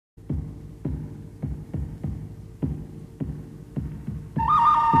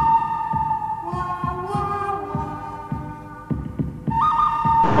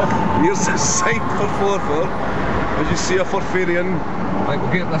Here's the sign for Forfar. As you see, a forfarian. Right,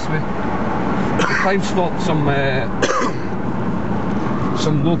 we'll get it this way. We'll try and stop some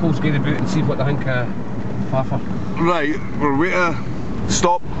locals going about and see what they think of Forfar. Right, we're waiting to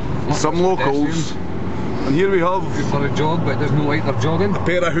stop some locals. And here we have for a jog, but there's no like they're jogging. a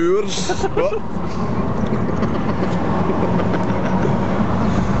pair of hoors.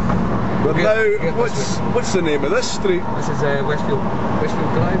 But now, what's the name of this street? This is Westfield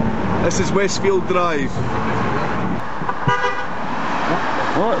Drive. This is Westfield Drive.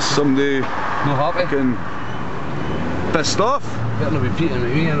 What? Somebody No happy. fucking pissed off. Better not be repeating at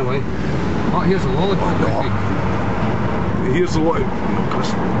me anyway. Oh, here's a lollipop. Here's a lot. No,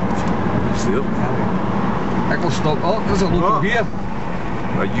 Chris. It's there. Pickle stop. Oh, there's a local here.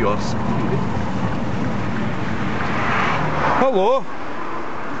 Right, yours. Hello.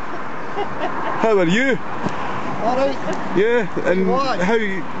 How are you? Alright. Yeah, and Why? how?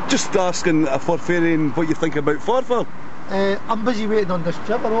 Just asking a forfarian what you think about Forfar. I'm busy waiting on this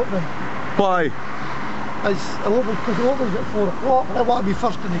river opening. Why? It's because it opens at 4 o'clock and I want to be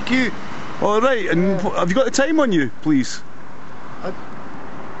first in the queue. All right, and have you got the time on you, please?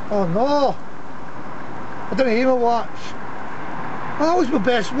 Oh no! I don't have a watch. Oh, that was my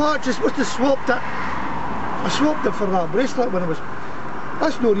best watch. I supposed to swapped it. I swapped it for that bracelet when I was.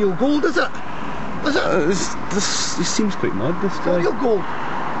 That's no real gold, is it? Is it? This seems quite mad, this Not guy. real gold.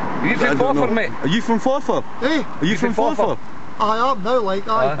 Are you from Forfar, mate? Are you from Forfar? Eh? Are you from Forfar? I am now, like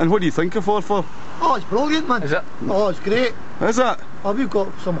I. And what do you think of Forfar? Oh, it's brilliant, man. Is it? Oh, it's great. Is it? Oh, we've got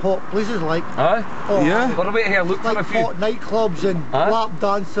some hot places like. Aye? Oh, Yeah. What about here? Look for a like few. hot nightclubs and lap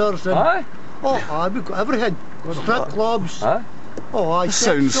dancers and. Aye? Oh, aye, we've got everything. Strip clubs. Aye? Oh, aye, This sex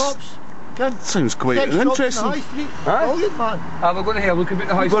sounds- shops. Sounds quite Sex shops in the interesting. high street. Aye? Brilliant, man. Ah, we're going to have a look about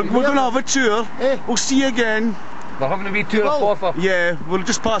the high We're street. going to have a tour. Eh? We'll see you again. We're having a wee tour of Oh. Forfar. Yeah, we're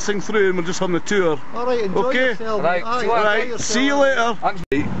just passing through and we're just having a tour. Alright, enjoy Okay. yourself. Right, Aye, see you later. enjoy Right, yourself. see you later. Thanks.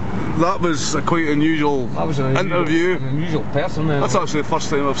 That was a quite unusual That was an interview. unusual person. That's actually the first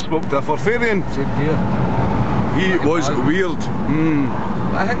time I've spoke to a forfarian. Same here. He was weird.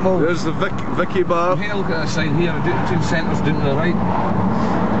 I think we'll There's the Vicky bar. here, look at the sign here. Between centres down to the right.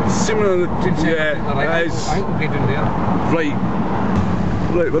 Seeming on the Between centres down to the right. I it's think we'll get down there. right.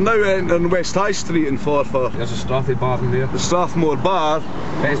 Right, we're now entering West High Street in Forfar. There's a Strathie bar in there. The Strathmore Bar.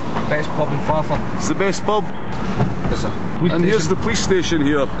 Best pub in Forfar. It's the best pub. There's a police And here's station. the police station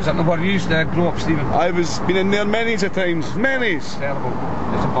here. Is that where you used to grow up, Steven? I was been in there many a times. Many's. Terrible.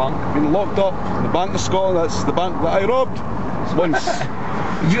 There's a bank. Been locked up in the Bank of Scotland. That's the bank that I robbed once.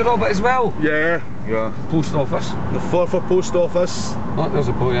 Did you rob it as well? Yeah. Post office. The Forfar post office. Oh, there's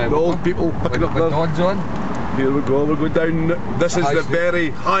a boy. The old people picking up with their. dogs on. Here we go. We'll go down. This is high the street. very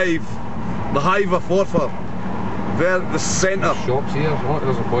hive. The hive of Forfar. The centre. Shops here. Oh,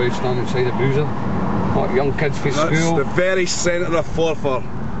 there's a boy standing inside a boozer. Oh, young kids for That's school. the very centre of Forfar.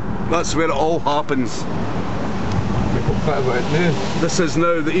 That's where it all happens. We've got quite a bit now. This is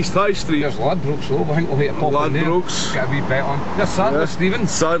now the East High Street. There's Ladbrokes though. I think we'll hit a pop in there. Ladbrokes. Get a wee bet on. There's Sadler's, Steven.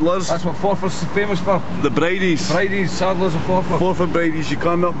 Sadlers. That's what Forfar's famous for. The Bridies. Fridays, Sadler's of Forfar. Forfar Bridies. You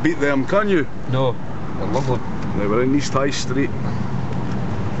cannot beat them, can you? No, they're lovely. Now we're in East High Street.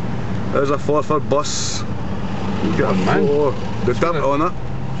 There's a Forfar bus. You get a man. photo. The dirt on it.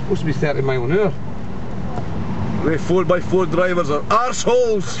 Supposed to be 30 mile an hour. The 4x4 drivers are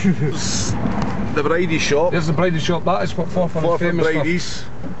arseholes. The Bridie shop. There's the Bridie shop. That is what Forfar is Forfar famous Bridies. for.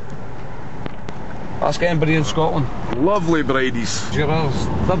 Ask anybody in Scotland. Lovely Bridies. Gerard's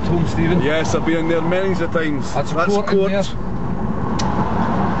third home, Steven. Yes, I've been in there many a times. That's a court in there.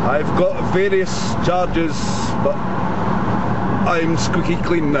 I've got various charges, but I'm squeaky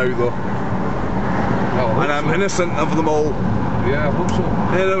clean now though. Well, I And I'm hope so. innocent of them all. Yeah, I hope so.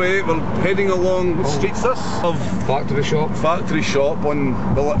 Anyway, we're heading along the streets this of Factory shop. factory shop on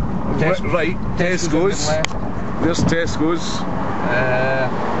the right, Tesco's. There's Tesco's.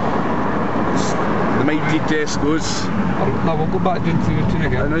 The mighty Tesco's. No, we'll go back down through the town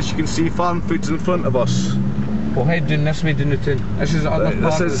again. And as you can see, farm foods in front of us. We'll head down this way down the town. This is the other This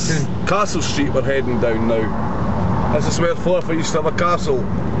part of is the town. Castle Street we're heading down now. This is where Forfar used to have a castle,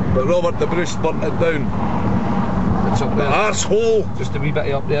 but Robert the Bruce burnt it down. It's up The there. arsehole! Just a wee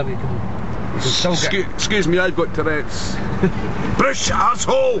bit up there. You can still get. Excuse me, I've got Tourette's. Bruce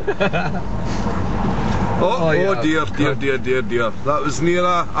arsehole! Oh yeah. dear. That was near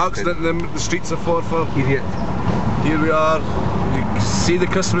a accident in the streets of Forfar. Idiot. Here we are. You can see the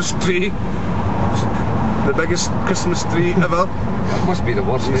Christmas tree. The biggest Christmas tree ever. That must be the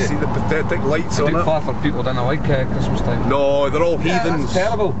worst. You eh? see the pathetic lights I on think it. Forfar people don't like Christmas time. No, they're all heathens. That's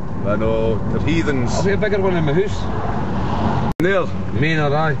terrible. I know, they're heathens. I'll be a bigger one in my house. There. Main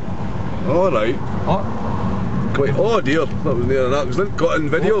or I. Alright. Oh, Quite. Oh dear, that was near an accident. Got in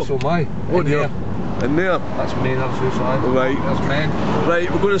video. so am I. Oh In dear. there. In there. That's me, that's who's I. Right. There's men.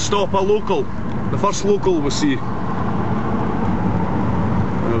 Right, we're going to stop a local. The first local we'll see.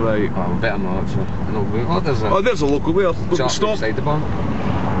 Right. Oh, better not, so. Oh, there's a. Oh, there's a local there. We can chap stop. outside the barn.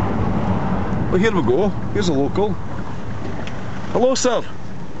 Well, here we go. Here's a local. Hello, sir.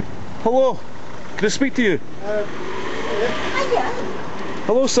 Hello. Can I speak to you?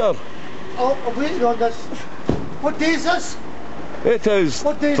 Hello, sir. Oh, I'm waiting on this. What day is this? It is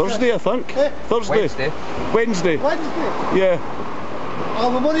What day is Thursday, this? I think. Eh? Thursday. Wednesday. Wednesday. Wednesday. Yeah. Oh,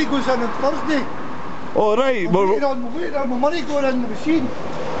 my money goes in on Thursday. All right. I'm waiting on my money going in the machine.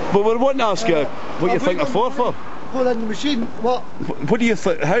 But we're wanting to ask you what you I'm think of waiting on Forfar. Going in the machine. What? What do you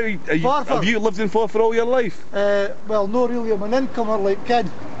think? How are you, Forfar. have you lived in Forfar all your life? Well, no really. I'm an incomer like kid.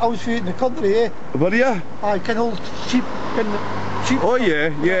 I was from in the country, eh? Were you? I can hold cheap, cheap. Oh yeah,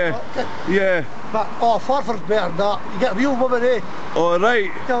 yeah, yeah. But Forfar's better than that. You get real women, eh? All right.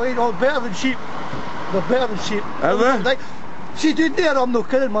 You know, better than sheep. They're better than sheep. Are they? See, dude, there, I'm no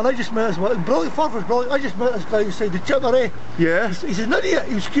kidding, man. I just met this one. Brilliant, Forfar's brilliant. I just met this guy outside the chipper, eh? Yeah. He's an idiot.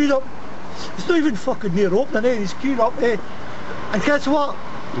 He was queued up. It's not even fucking near opening, eh? He's queued up, eh? And guess what?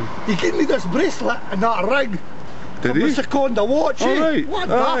 He gave me this bracelet and that ring. Did he? It's a Conda watch, eh? Right. What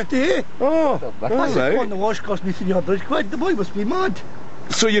daft, eh? Oh, What's a alright. Conda watch cost me 300 quid? The boy must be mad.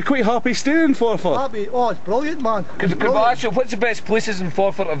 So you're quite happy staying in Forfar? Happy. Oh, it's brilliant, man. It's Could I brilliant. ask you, what's the best places in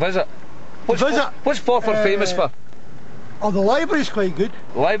Forfar to visit? Visit? What's Forfar famous for? Oh, the library's quite good.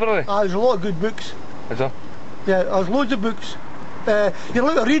 Library? There's a lot of good books. Is there? Yeah, there's loads of books. You're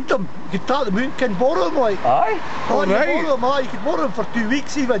allowed to read them. You can tap them out, you can borrow them, like. Aye. Oh, you Alright. borrow them, aye. You can borrow them for 2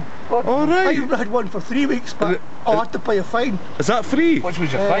 weeks even. All I right. even had one for 3 weeks, but I had to pay a fine. Is that free? What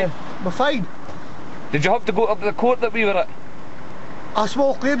was your fine? My fine. Did you have to go up to the court that we were at? A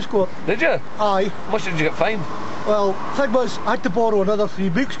small claims court. Did you? Aye. How much did you get fined? Well, thing was, I had to borrow another 3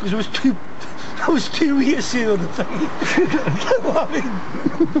 books because it was too. I was too wee to say on the thing. You know what I mean?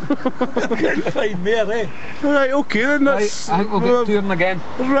 I couldn't find more, eh? Right, okay then. That's. Right, I think we'll get touring again.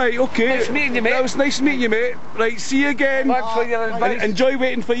 Right, okay. Nice meeting you, mate. That was nice meeting you, mate. Right, see you again. Thanks for your Right. advice. Enjoy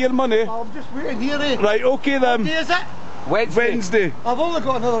waiting for your money. I'm just waiting here, eh? Right, okay What then. day is it? Wednesday. I've only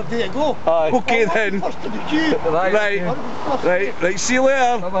got another day to go. Aye. Okay I'm then. First in the queue. Right. Right. I'm first. Right, see you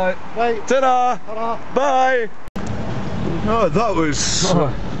later. Bye bye. Right. Ta-da. Ta-ra. Bye. Oh, that was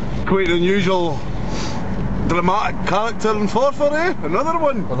quite an unusual dramatic character in Forfar, eh? Another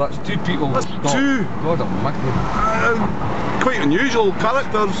one. Well, that's 2 people. That's Stop. 2. God almighty. Quite unusual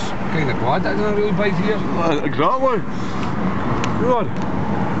characters. Kind of glad I didn't really bite here. Exactly. God.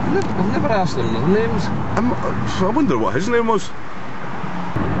 I've never asked them their names. I wonder what his name was.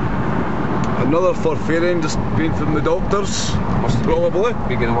 Another Forfarian just been from the doctors. Must have Probably.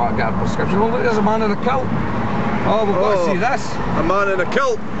 We're going to want to get a prescription. Oh, look, there's a man in a kilt. Oh, we've got to see this. A man in a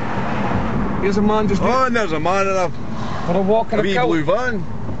kilt. Here's a man just Oh, and there's a man in a for a walk in a wee kilt. blue van.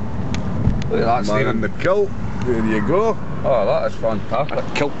 Look at that, Man Steven. in the kilt. There you go. Oh, that is fantastic. A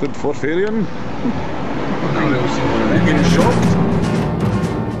kilted Forfarian. I've never seen one of them. You get shocked.